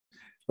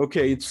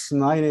Okay, it's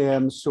 9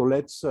 a.m. So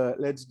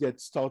let's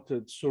get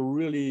started. So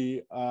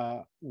really,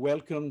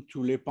 welcome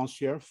to Les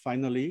Pensières.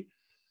 Finally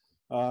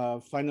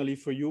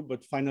for you,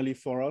 but finally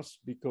for us,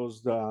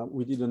 because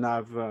we didn't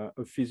have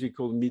a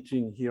physical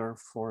meeting here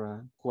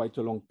for quite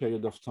a long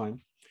period of time.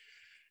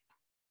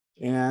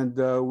 And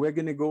we're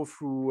going to go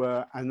through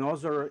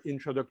another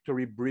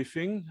introductory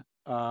briefing.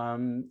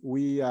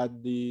 We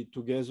had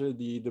together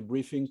the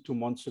briefing 2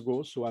 months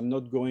ago, so I'm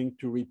not going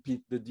to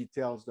repeat the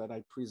details that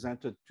I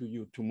presented to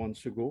you 2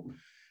 months ago.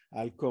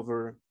 I'll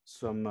cover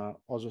some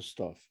other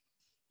stuff.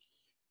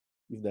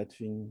 If that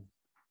thing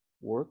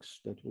works,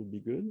 that will be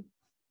good.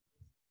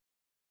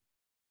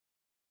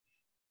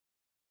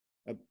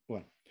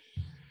 Well.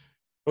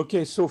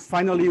 Okay, so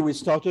finally we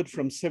started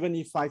from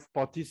 75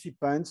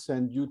 participants,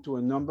 and due to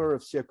a number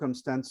of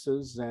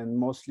circumstances and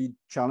mostly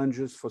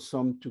challenges for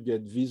some to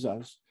get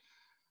visas,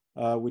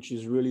 which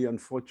is really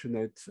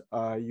unfortunate,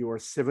 you are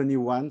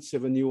 71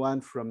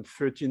 from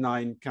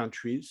 39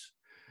 countries,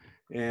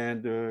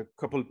 and a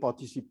couple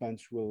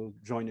participants will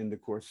join in the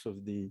course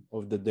of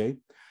the day.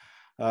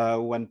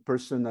 One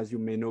person, as you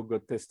may know,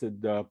 got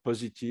tested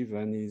positive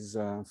and is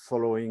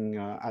following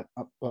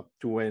up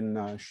to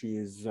when she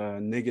is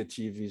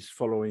negative, is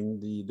following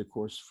the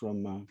course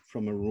from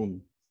a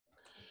room.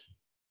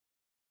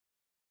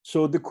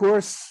 So the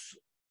course,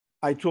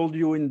 I told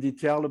you in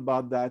detail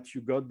about that.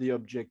 You got the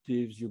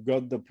objectives, you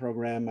got the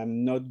program.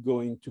 I'm not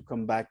going to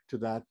come back to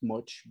that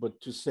much, but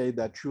to say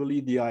that truly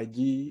the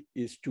idea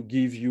is to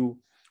give you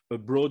a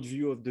broad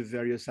view of the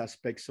various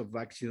aspects of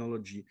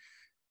vaccinology.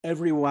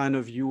 Every one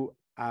of you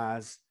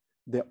has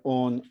their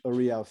own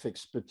area of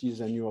expertise,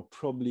 and you are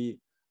probably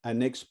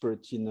an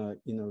expert in a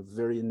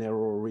very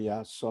narrow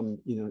area, some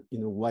in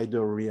a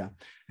wider area.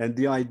 And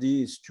the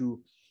idea is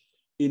to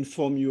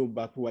inform you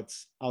about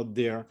what's out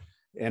there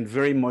and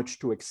very much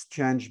to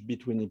exchange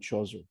between each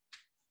other.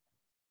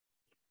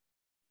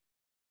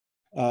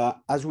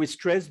 As we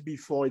stressed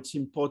before, it's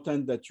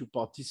important that you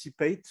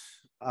participate.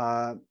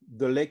 The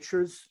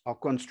lectures are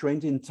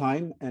constrained in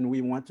time, and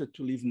we wanted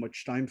to leave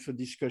much time for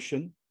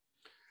discussion.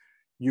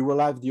 You will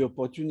have the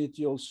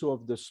opportunity also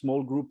of the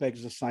small group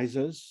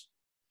exercises,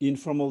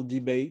 informal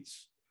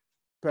debates,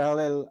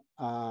 parallel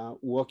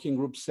working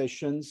group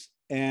sessions,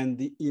 and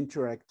the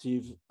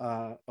interactive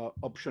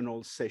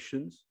optional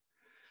sessions.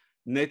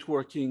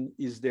 Networking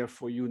is there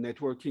for you,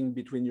 networking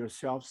between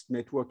yourselves,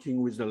 networking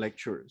with the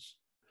lecturers.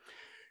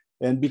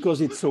 And because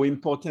it's so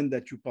important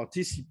that you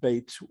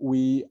participate,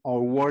 we are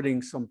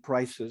awarding some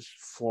prizes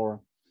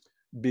for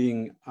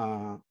being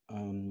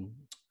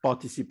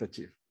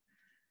participative,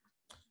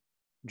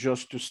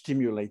 just to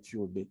stimulate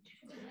you a bit.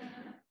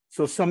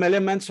 So some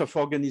elements of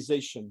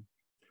organization.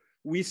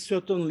 We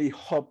certainly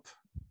hope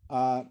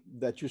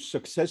that you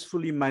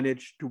successfully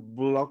manage to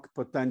block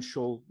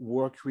potential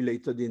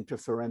work-related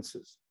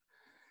interferences.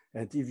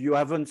 And if you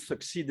haven't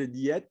succeeded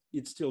yet,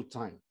 it's still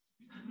time.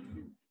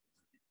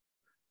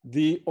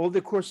 All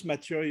the course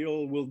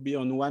material will be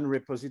on one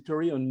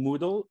repository on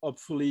Moodle.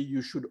 Hopefully,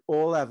 you should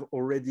all have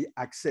already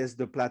accessed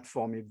the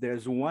platform. If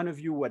there's one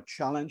of you who are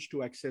challenged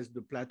to access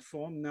the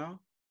platform now,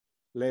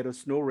 let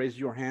us know, raise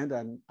your hand.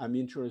 I'm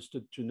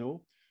interested to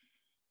know.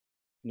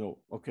 No,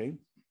 okay,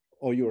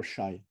 or you're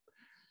shy.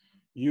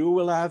 You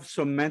will have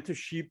some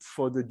mentorship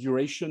for the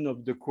duration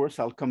of the course.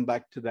 I'll come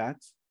back to that.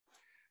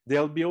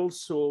 There'll be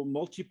also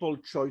multiple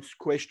choice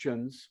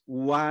questions,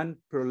 one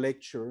per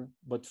lecture,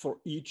 but for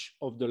each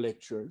of the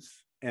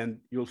lectures. And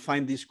you'll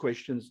find these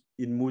questions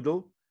in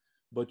Moodle,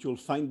 but you'll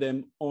find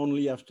them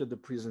only after the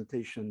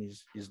presentation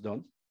is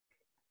done.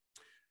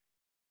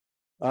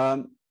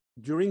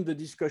 During the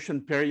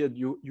discussion period,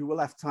 you will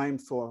have time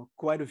for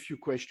quite a few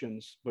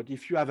questions, but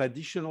if you have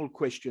additional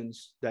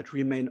questions that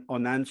remain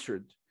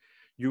unanswered,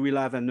 you will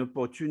have an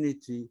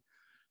opportunity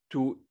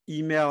to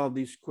email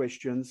these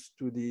questions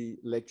to the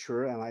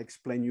lecturer, and I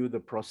explain you the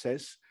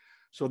process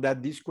so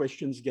that these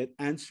questions get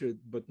answered,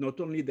 but not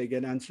only they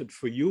get answered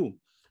for you,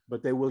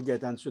 but they will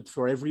get answered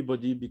for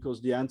everybody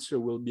because the answer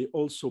will be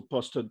also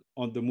posted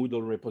on the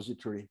Moodle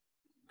repository.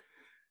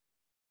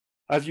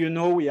 As you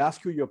know, we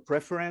ask you your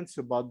preference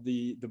about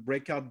the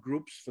breakout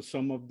groups for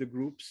some of the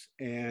groups,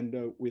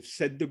 and we've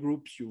set the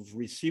groups, you've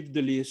received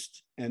the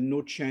list, and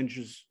no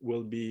changes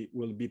will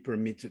be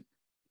permitted.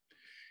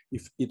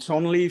 If it's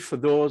only for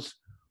those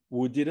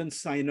who didn't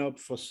sign up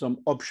for some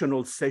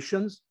optional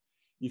sessions,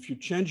 if you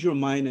change your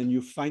mind and you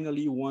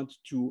finally want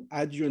to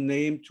add your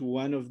name to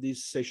one of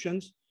these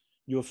sessions,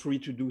 you're free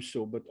to do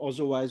so. But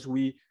otherwise,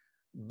 we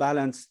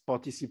balance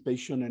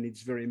participation, and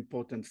it's very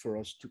important for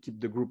us to keep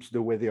the groups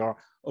the way they are.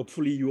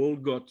 Hopefully you all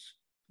got,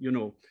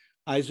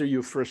 either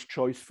your first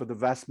choice for the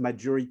vast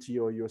majority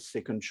or your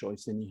second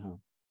choice anyhow.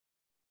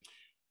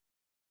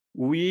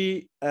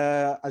 We,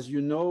 as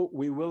you know,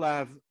 we will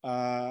have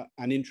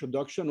an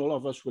introduction. All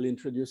of us will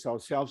introduce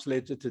ourselves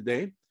later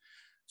today.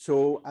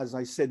 So as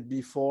I said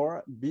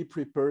before, be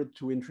prepared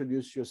to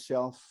introduce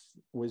yourself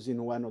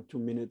within 1 or 2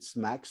 minutes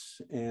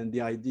max. And the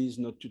idea is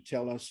not to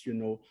tell us,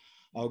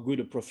 how good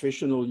a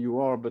professional you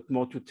are, but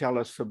more to tell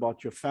us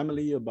about your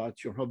family,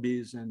 about your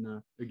hobbies,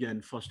 and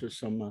again, foster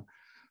some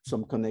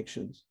some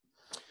connections.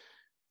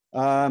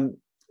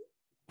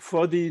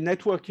 For the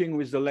networking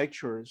with the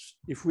lecturers,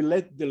 if we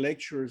let the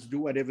lecturers do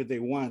whatever they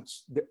want,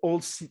 they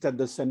all sit at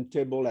the same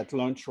table at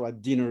lunch or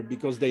at dinner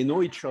because they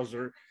know each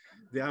other.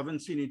 They haven't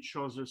seen each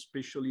other,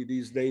 especially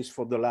these days,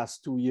 for the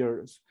last 2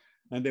 years,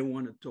 and they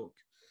want to talk.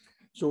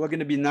 So we're going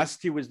to be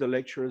nasty with the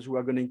lecturers.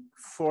 We're going to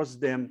force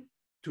them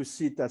to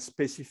sit at a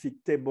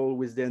specific table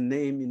with their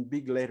name in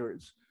big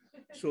letters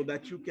so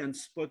that you can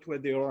spot where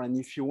they are. And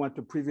if you want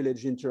a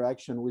privileged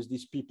interaction with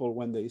these people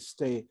when they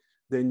stay,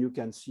 then you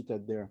can sit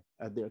at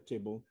their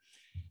table.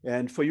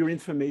 And for your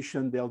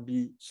information, there'll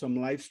be some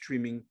live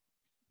streaming,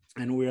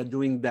 and we are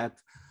doing that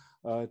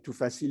to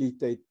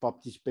facilitate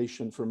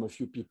participation from a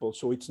few people.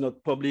 So it's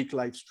not public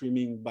live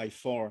streaming by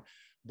far,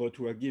 but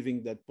we're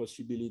giving that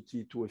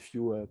possibility to a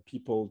few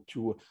people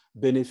to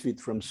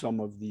benefit from some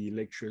of the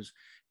lectures,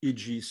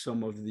 e.g.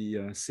 some of the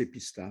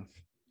CEPI staff.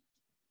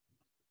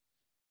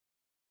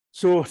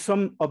 So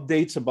some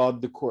updates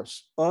about the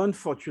course.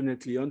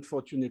 Unfortunately,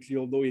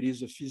 although it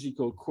is a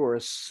physical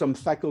course, some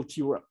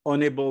faculty were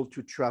unable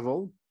to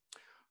travel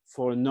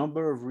for a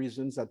number of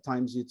reasons. At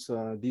times,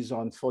 these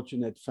are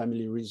unfortunate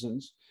family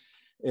reasons.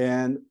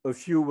 And a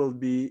few will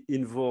be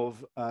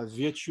involved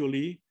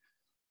virtually,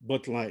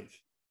 but live.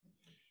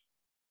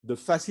 The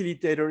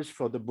facilitators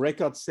for the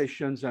breakout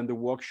sessions and the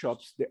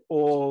workshops, they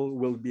all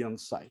will be on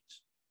site.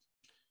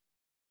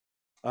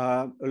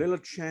 A little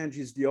change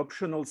is the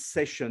optional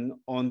session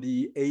on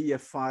the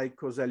AEFI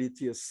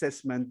causality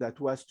assessment that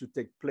was to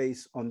take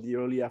place on the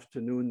early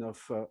afternoon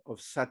of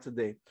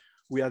Saturday.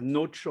 We had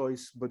no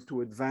choice but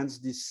to advance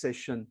this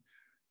session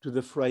to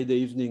the Friday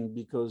evening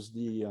because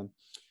the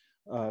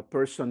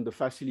the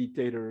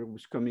facilitator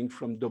was coming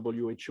from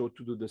WHO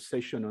to do the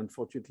session.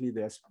 Unfortunately,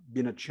 there's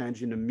been a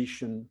change in a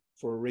mission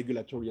for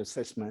regulatory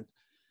assessment,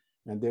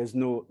 and there's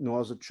no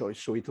other choice.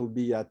 So it'll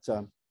be at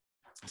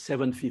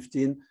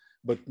 7:15.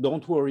 But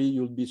don't worry,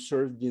 you'll be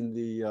served in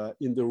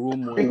the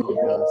room where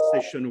the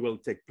session will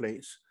take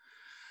place.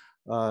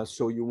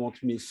 So you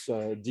won't miss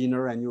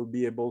dinner, and you'll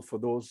be able, for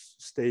those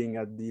staying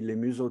at the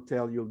Lemuse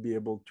Hotel, you'll be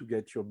able to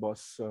get your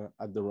bus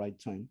at the right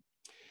time.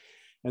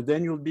 And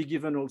then you'll be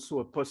given also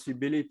a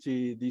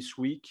possibility this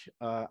week,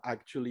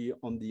 actually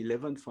on the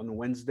 11th, on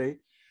Wednesday,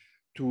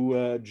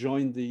 to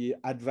join the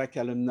ADVAC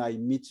alumni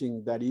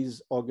meeting that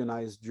is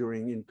organized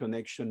in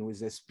connection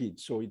with SPID.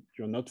 So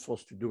you're not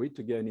forced to do it.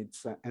 Again,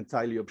 it's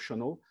entirely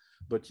optional,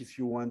 but if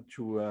you want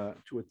to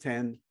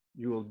attend,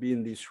 you will be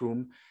in this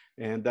room.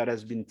 And that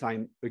has been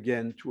time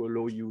again to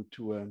allow you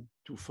to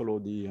follow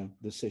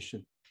the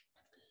session.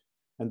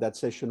 And that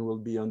session will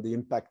be on the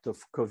impact of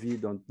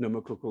COVID on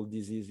pneumococcal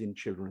disease in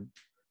children.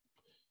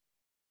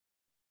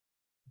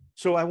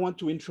 So I want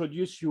to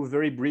introduce you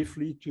very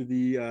briefly to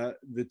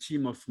the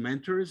team of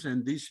mentors,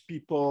 and these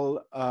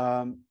people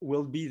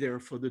will be there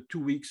for the 2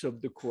 weeks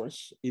of the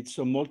course. It's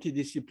a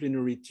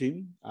multidisciplinary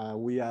team.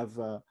 We have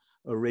a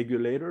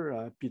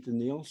regulator, Peter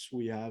Niels.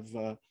 We have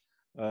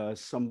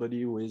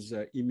somebody with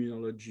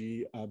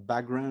immunology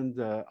background,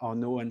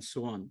 Arnaud, and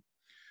so on.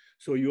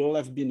 So you all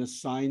have been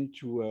assigned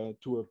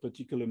to a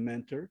particular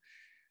mentor,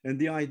 and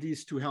the idea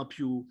is to help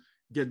you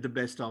get the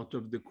best out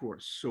of the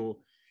course.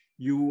 So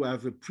you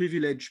have a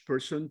privileged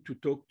person to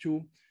talk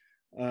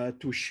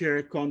to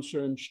share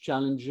concerns,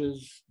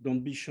 challenges.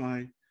 Don't be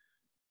shy,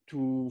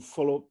 to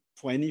follow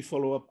for any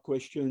follow-up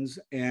questions.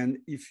 And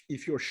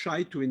if you're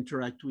shy to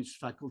interact with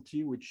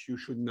faculty, which you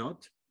should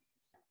not,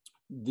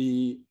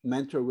 the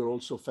mentor will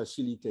also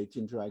facilitate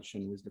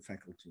interaction with the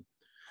faculty.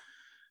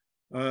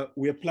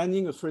 We are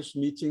planning a first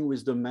meeting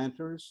with the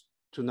mentors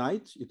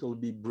tonight. It'll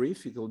be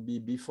brief, it'll be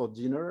before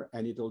dinner,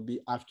 and it'll be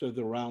after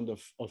the round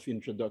of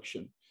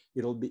introduction.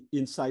 It'll be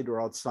inside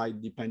or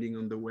outside, depending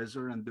on the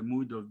weather and the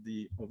mood of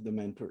the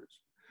mentors.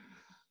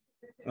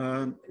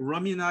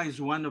 Romina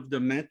is one of the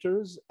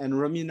mentors, and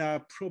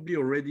Romina probably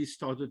already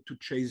started to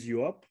chase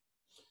you up.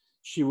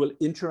 She will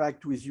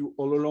interact with you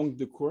all along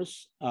the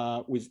course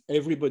with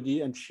everybody,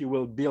 and she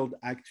will build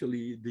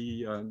actually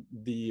the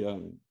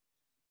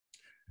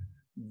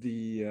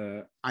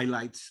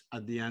highlights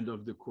at the end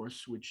of the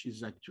course, which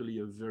is actually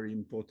a very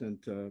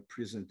important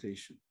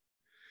presentation.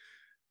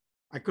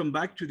 I come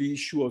back to the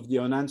issue of the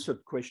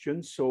unanswered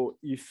questions. So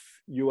if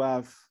you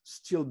have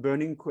still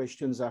burning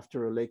questions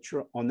after a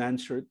lecture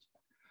unanswered,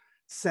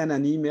 send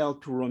an email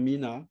to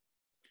Romina,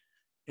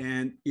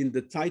 and in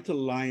the title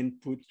line,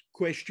 put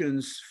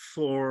questions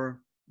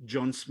for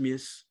John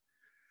Smith.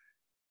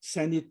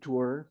 Send it to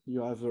her.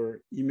 You have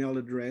her email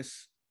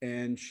address,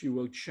 and she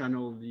will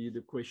channel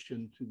the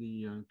question to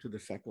the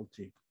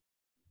faculty.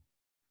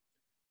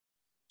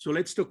 So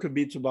let's talk a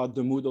bit about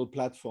the Moodle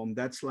platform.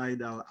 That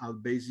slide, I'll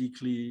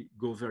basically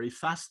go very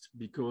fast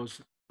because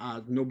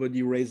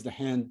nobody raised a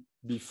hand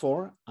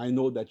before. I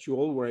know that you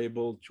all were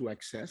able to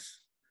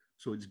access,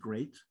 so it's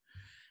great.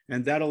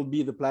 And that'll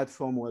be the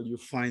platform where you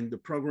find the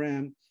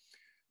program,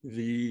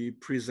 the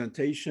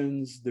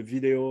presentations, the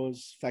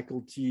videos,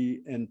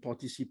 faculty and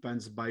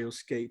participants'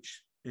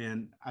 bio-sketch,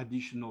 and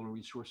additional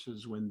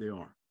resources when they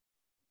are.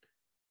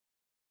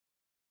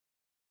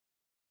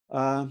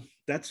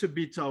 That's a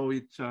bit how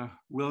it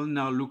will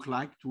now look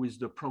like with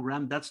the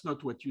program. That's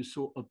not what you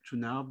saw up to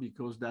now,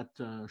 because that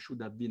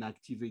should have been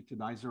activated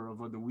either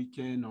over the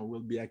weekend or will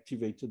be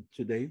activated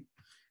today.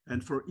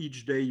 And for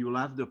each day, you'll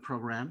have the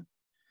program.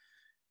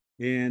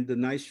 And the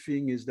nice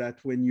thing is that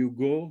when you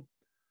go,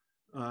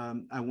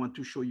 I want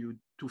to show you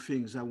two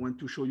things. I want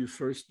to show you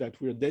first that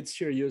we're dead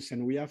serious,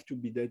 and we have to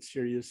be dead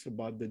serious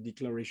about the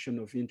declaration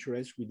of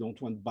interest. We don't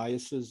want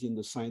biases in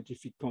the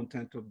scientific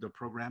content of the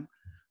program.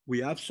 We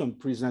have some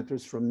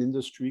presenters from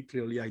industry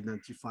clearly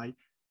identified.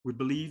 We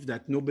believe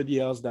that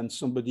nobody else than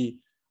somebody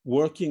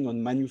working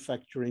on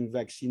manufacturing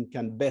vaccine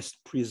can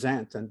best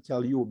present and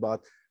tell you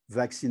about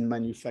vaccine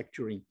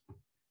manufacturing.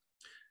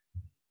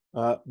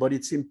 But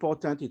it's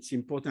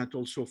important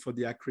also for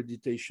the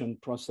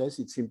accreditation process.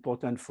 It's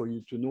important for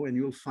you to know, and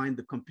you'll find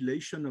the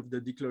compilation of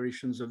the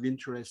declarations of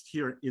interest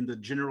here in the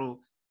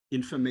general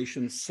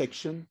information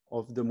section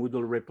of the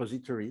Moodle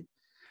repository.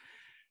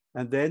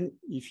 And then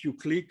if you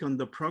click on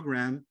the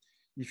program,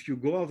 if you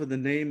go over the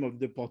name of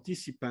the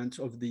participants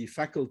of the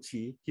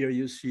faculty, here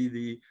you see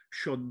the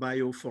short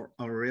bio for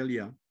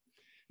Aurelia.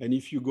 And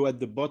if you go at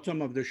the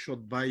bottom of the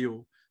short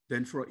bio,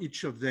 then for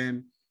each of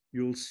them,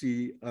 you'll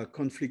see a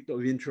conflict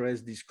of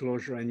interest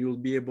disclosure, and you'll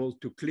be able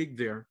to click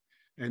there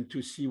and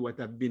to see what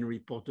have been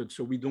reported.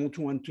 So we don't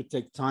want to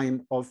take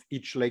time off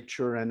each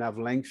lecture and have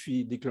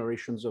lengthy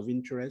declarations of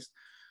interest,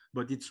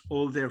 but it's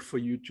all there for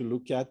you to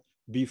look at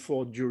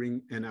before,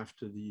 during, and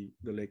after the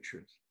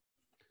lectures.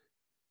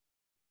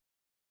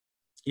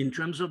 In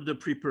terms of the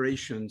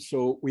preparation,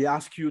 so we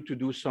ask you to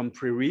do some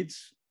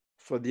pre-reads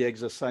for the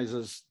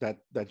exercises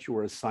that you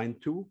were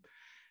assigned to,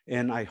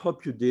 and I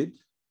hope you did.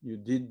 You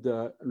did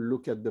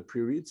look at the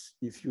pre-reads.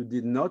 If you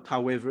did not,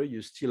 however,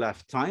 you still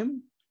have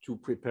time to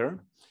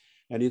prepare.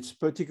 And it's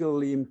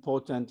particularly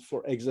important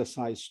for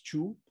exercise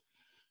 2,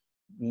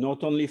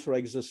 not only for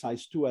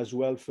exercise 2, as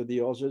well for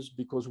the others,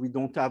 because we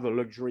don't have a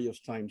luxury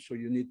of time. So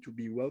you need to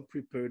be well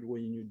prepared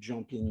when you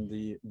jump in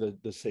the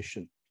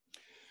session.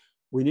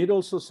 We need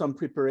also some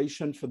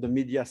preparation for the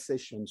media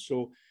session.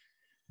 So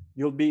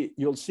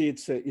you'll see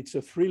it's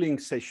a thrilling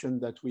session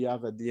that we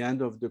have at the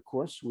end of the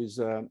course with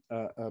a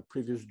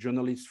previous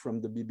journalist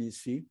from the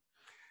BBC.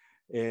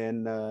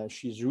 And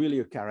she's really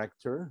a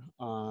character,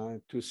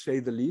 to say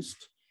the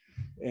least,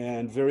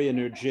 and very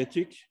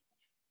energetic.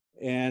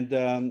 And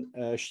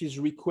she's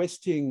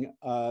requesting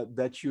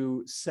that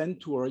you send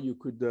to her, you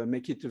could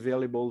make it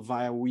available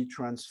via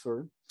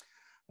WeTransfer,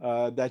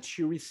 that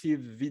she receive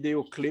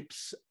video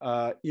clips,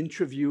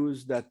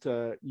 interviews that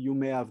you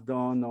may have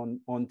done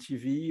on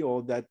TV,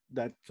 or that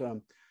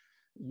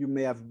you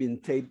may have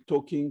been taped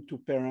talking to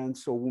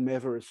parents or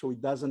whomever. So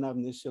it doesn't have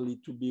necessarily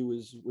to be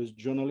with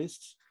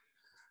journalists,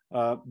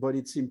 but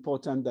it's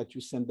important that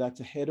you send that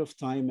ahead of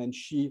time, and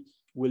she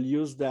will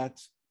use that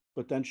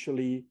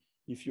potentially,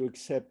 if you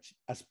accept,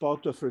 as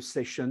part of her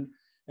session.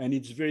 And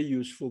it's very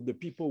useful. The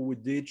people who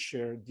did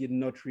share did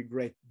not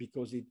regret,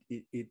 because it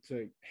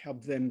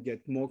helped them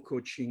get more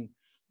coaching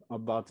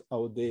about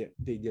how they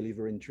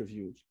deliver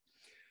interviews.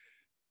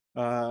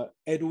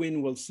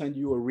 Edwin will send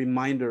you a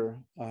reminder,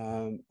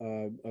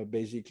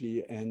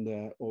 basically,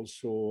 and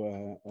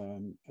also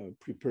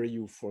prepare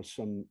you for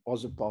some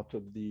other part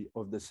of the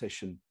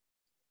session.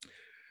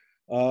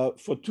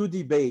 For 2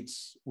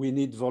 debates, we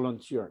need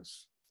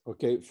volunteers.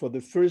 Okay, for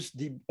the first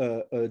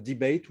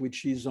debate,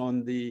 which is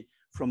on the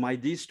From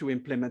Ideas to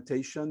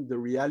Implementation, the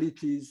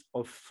realities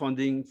of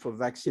funding for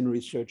vaccine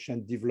research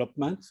and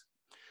development.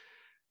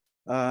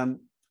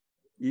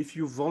 If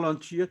you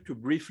volunteer to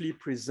briefly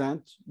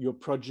present your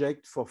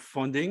project for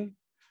funding,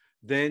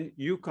 then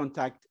you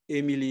contact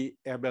Emily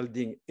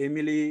Herbelding.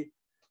 Emily,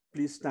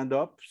 please stand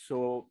up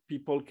so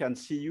people can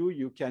see you.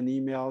 You can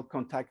email,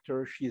 contact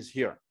her, she's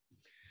here.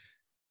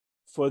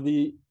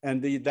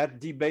 That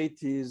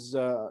debate is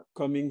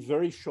coming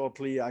very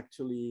shortly,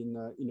 actually,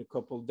 in a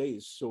couple of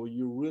days. So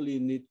you really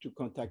need to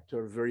contact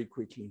her very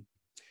quickly.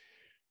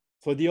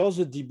 For the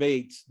other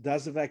debate,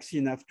 does the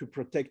vaccine have to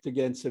protect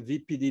against a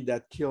VPD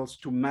that kills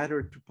to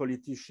matter to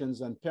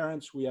politicians and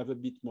parents? We have a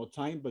bit more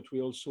time, but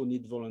we also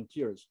need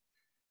volunteers.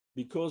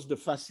 Because the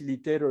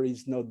facilitator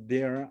is not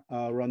there,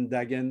 Ron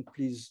Dagan,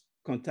 please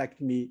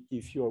contact me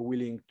if you are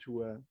willing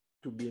to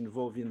be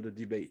involved in the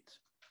debate.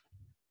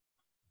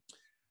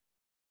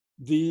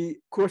 The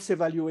course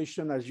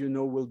evaluation, as you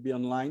know, will be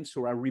online.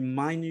 So I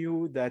remind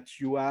you that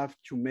you have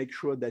to make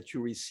sure that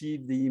you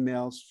receive the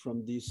emails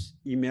from this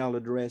email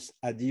address,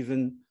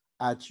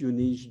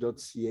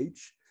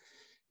 adiven@unige.ch.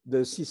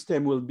 The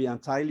system will be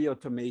entirely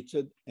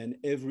automated, and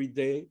every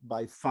day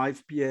by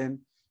 5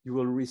 p.m., you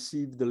will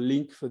receive the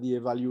link for the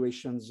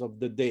evaluations of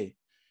the day.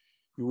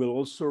 You will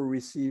also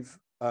receive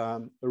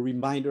a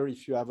reminder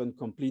if you haven't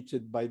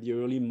completed by the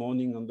early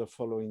morning on the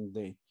following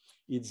day.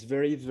 It's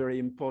very, very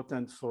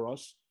important for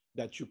us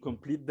that you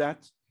complete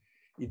that.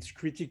 It's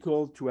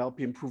critical to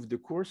help improve the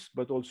course,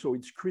 but also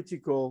it's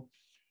critical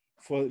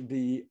for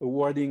the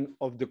awarding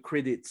of the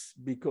credits,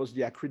 because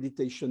the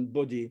accreditation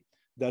body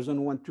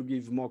doesn't want to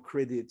give more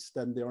credits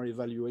than their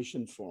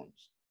evaluation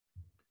forms.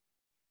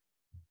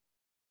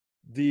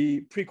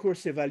 The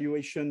pre-course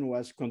evaluation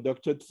was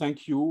conducted.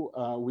 Thank you.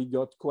 We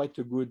got quite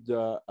a good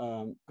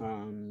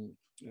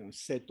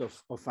set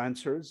of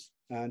answers,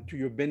 and to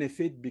your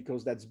benefit,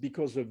 because that's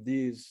because of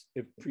these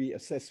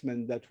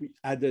pre-assessment that we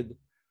added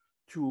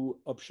 2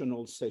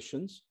 optional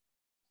sessions,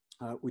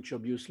 which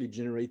obviously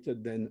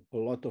generated then a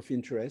lot of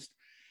interest.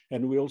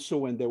 And we also,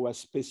 when there was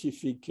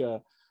specific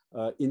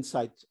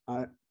insight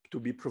to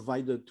be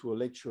provided to a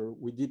lecturer,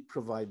 we did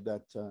provide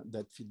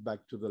that feedback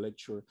to the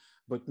lecturer.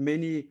 But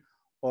many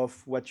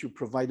of what you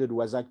provided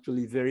was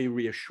actually very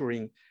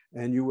reassuring,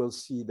 and you will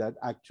see that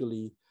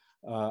actually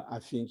I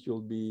think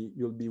you'll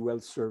be well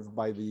served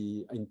by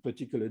in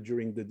particular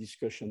during the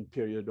discussion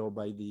period or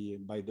by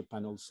the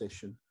panel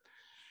session.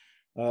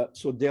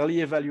 So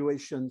daily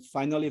evaluation,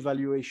 final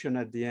evaluation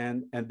at the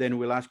end, and then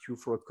we'll ask you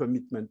for a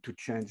commitment to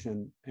change,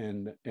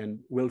 and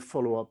we'll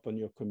follow up on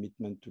your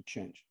commitment to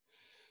change.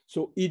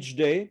 So each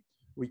day,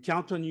 we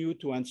count on you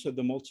to answer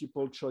the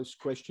multiple choice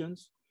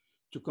questions,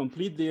 to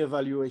complete the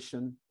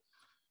evaluation,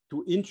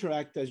 to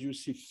interact as you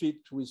see fit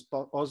with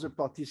other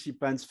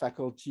participants,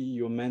 faculty,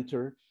 your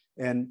mentor,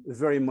 and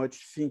very much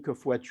think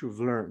of what you've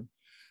learned.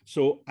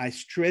 So I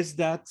stress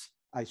that,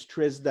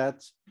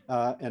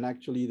 and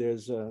actually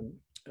there's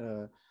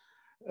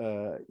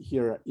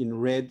here in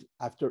red,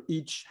 after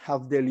each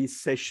half-daily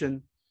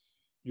session,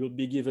 you'll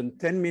be given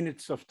 10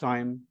 minutes of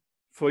time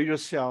for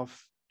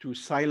yourself to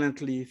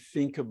silently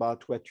think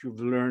about what you've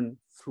learned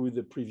through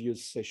the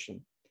previous session.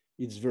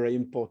 It's very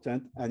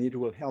important, and it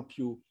will help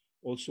you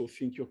also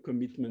think your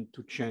commitment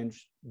to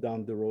change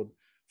down the road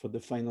for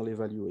the final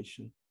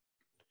evaluation.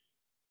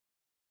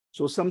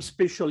 So some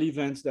special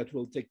events that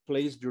will take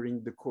place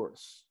during the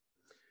course.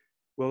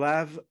 We'll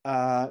have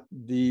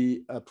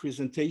the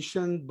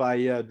presentation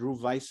by Drew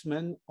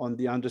Weissman on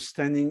the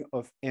understanding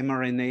of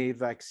mRNA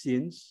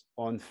vaccines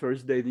on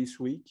Thursday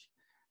this week.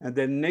 And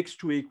then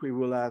next week, we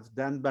will have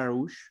Dan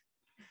Baruch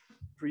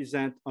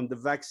present on the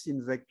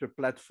vaccine vector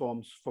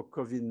platforms for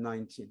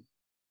COVID-19.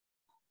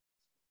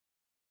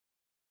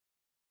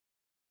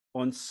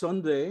 On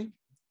Sunday,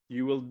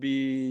 you will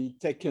be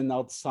taken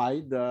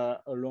outside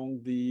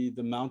along the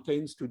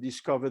mountains to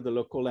discover the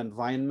local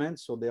environment.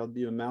 So there'll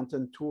be a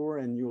mountain tour,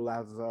 and you'll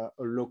have a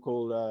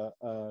local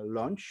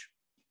lunch.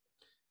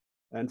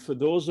 And for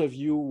those of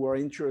you who are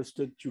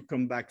interested to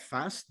come back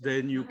fast,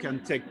 then you can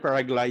take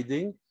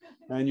paragliding,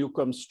 and you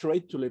come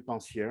straight to Les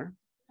Pensières.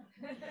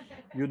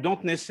 You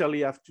don't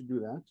necessarily have to do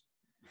that.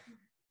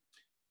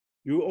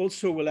 You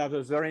also will have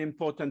a very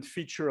important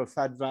feature of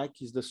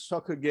ADVAC is the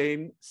soccer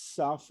game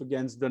South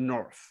against the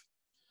North.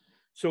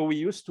 So we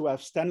used to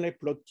have Stanley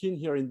Plotkin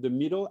here in the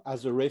middle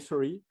as a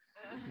referee,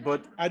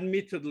 but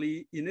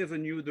admittedly, he never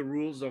knew the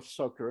rules of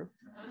soccer.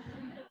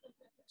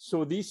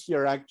 So this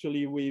year,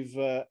 actually, we've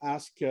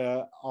asked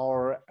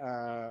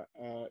our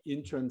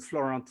intern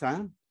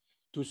Florentin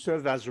to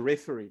serve as a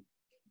referee.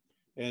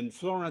 And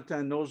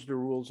Florentin knows the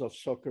rules of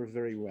soccer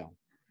very well.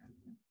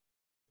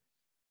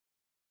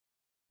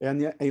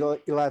 And he'll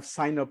have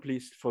sign-up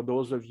list for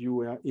those of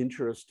you who are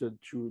interested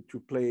to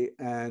play,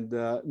 and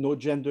no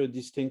gender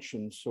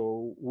distinction.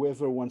 So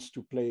whoever wants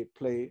to play,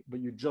 but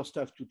you just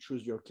have to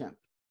choose your camp.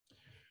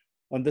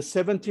 On the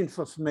 17th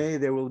of May,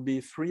 there will be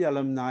 3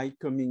 alumni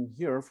coming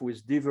here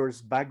with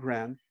diverse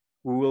background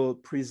who will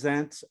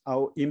present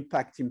how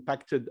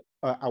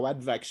how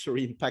ADVAC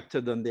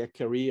impacted on their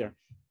career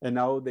and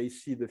how they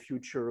see the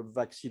future of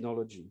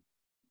vaccinology.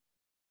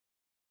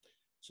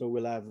 So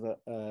we'll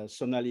have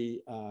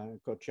Sonali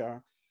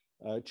Kochar,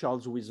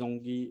 Charles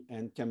Wizongi,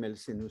 and Kamel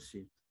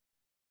Senoussi.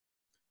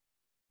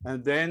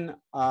 And then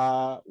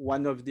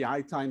one of the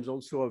high times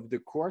also of the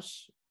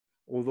course,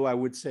 although I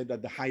would say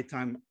that the high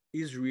time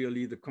is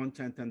really the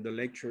content and the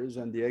lectures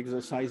and the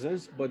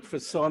exercises, but for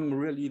some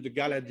really the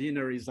gala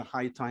dinner is a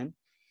high time.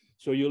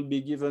 So you'll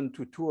be given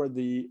to tour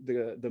the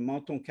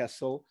Menton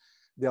Castle.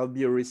 There'll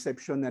be a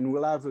reception, and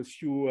we'll have a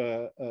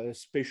few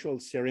special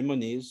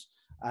ceremonies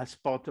as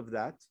part of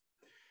that,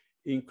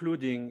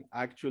 including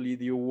actually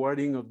the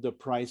awarding of the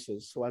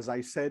prizes. So as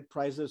I said,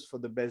 prizes for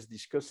the best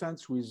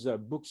discussants with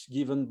books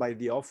given by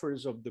the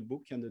authors of the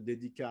book and the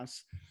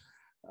dédicace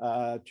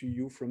to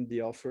you from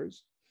the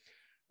authors.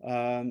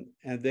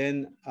 And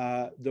then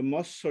the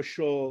most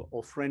social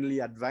or friendly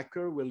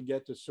ADVACer will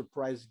get a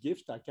surprise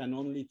gift. I can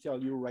only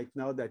tell you right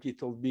now that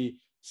it'll be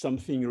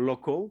something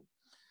local.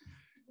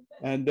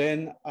 And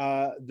then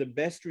the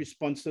best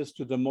responses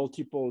to the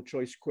multiple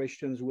choice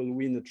questions will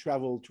win a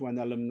travel to an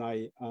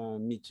alumni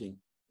meeting.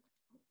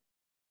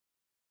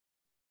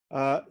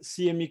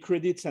 CME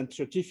credits and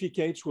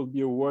certificates will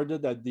be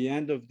awarded at the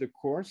end of the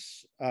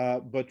course,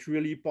 but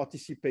really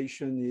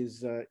participation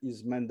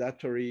is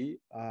mandatory.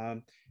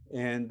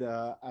 And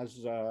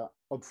as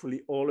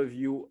hopefully all of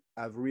you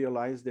have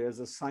realized, there's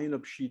a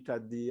sign-up sheet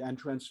at the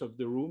entrance of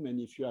the room. And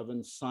if you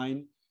haven't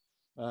signed,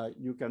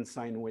 you can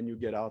sign when you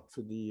get out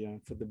for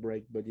the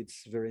break, but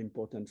it's very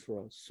important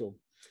for us. So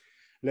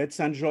let's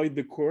enjoy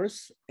the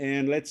course,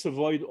 and let's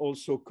avoid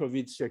also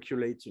COVID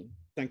circulating.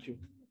 Thank you.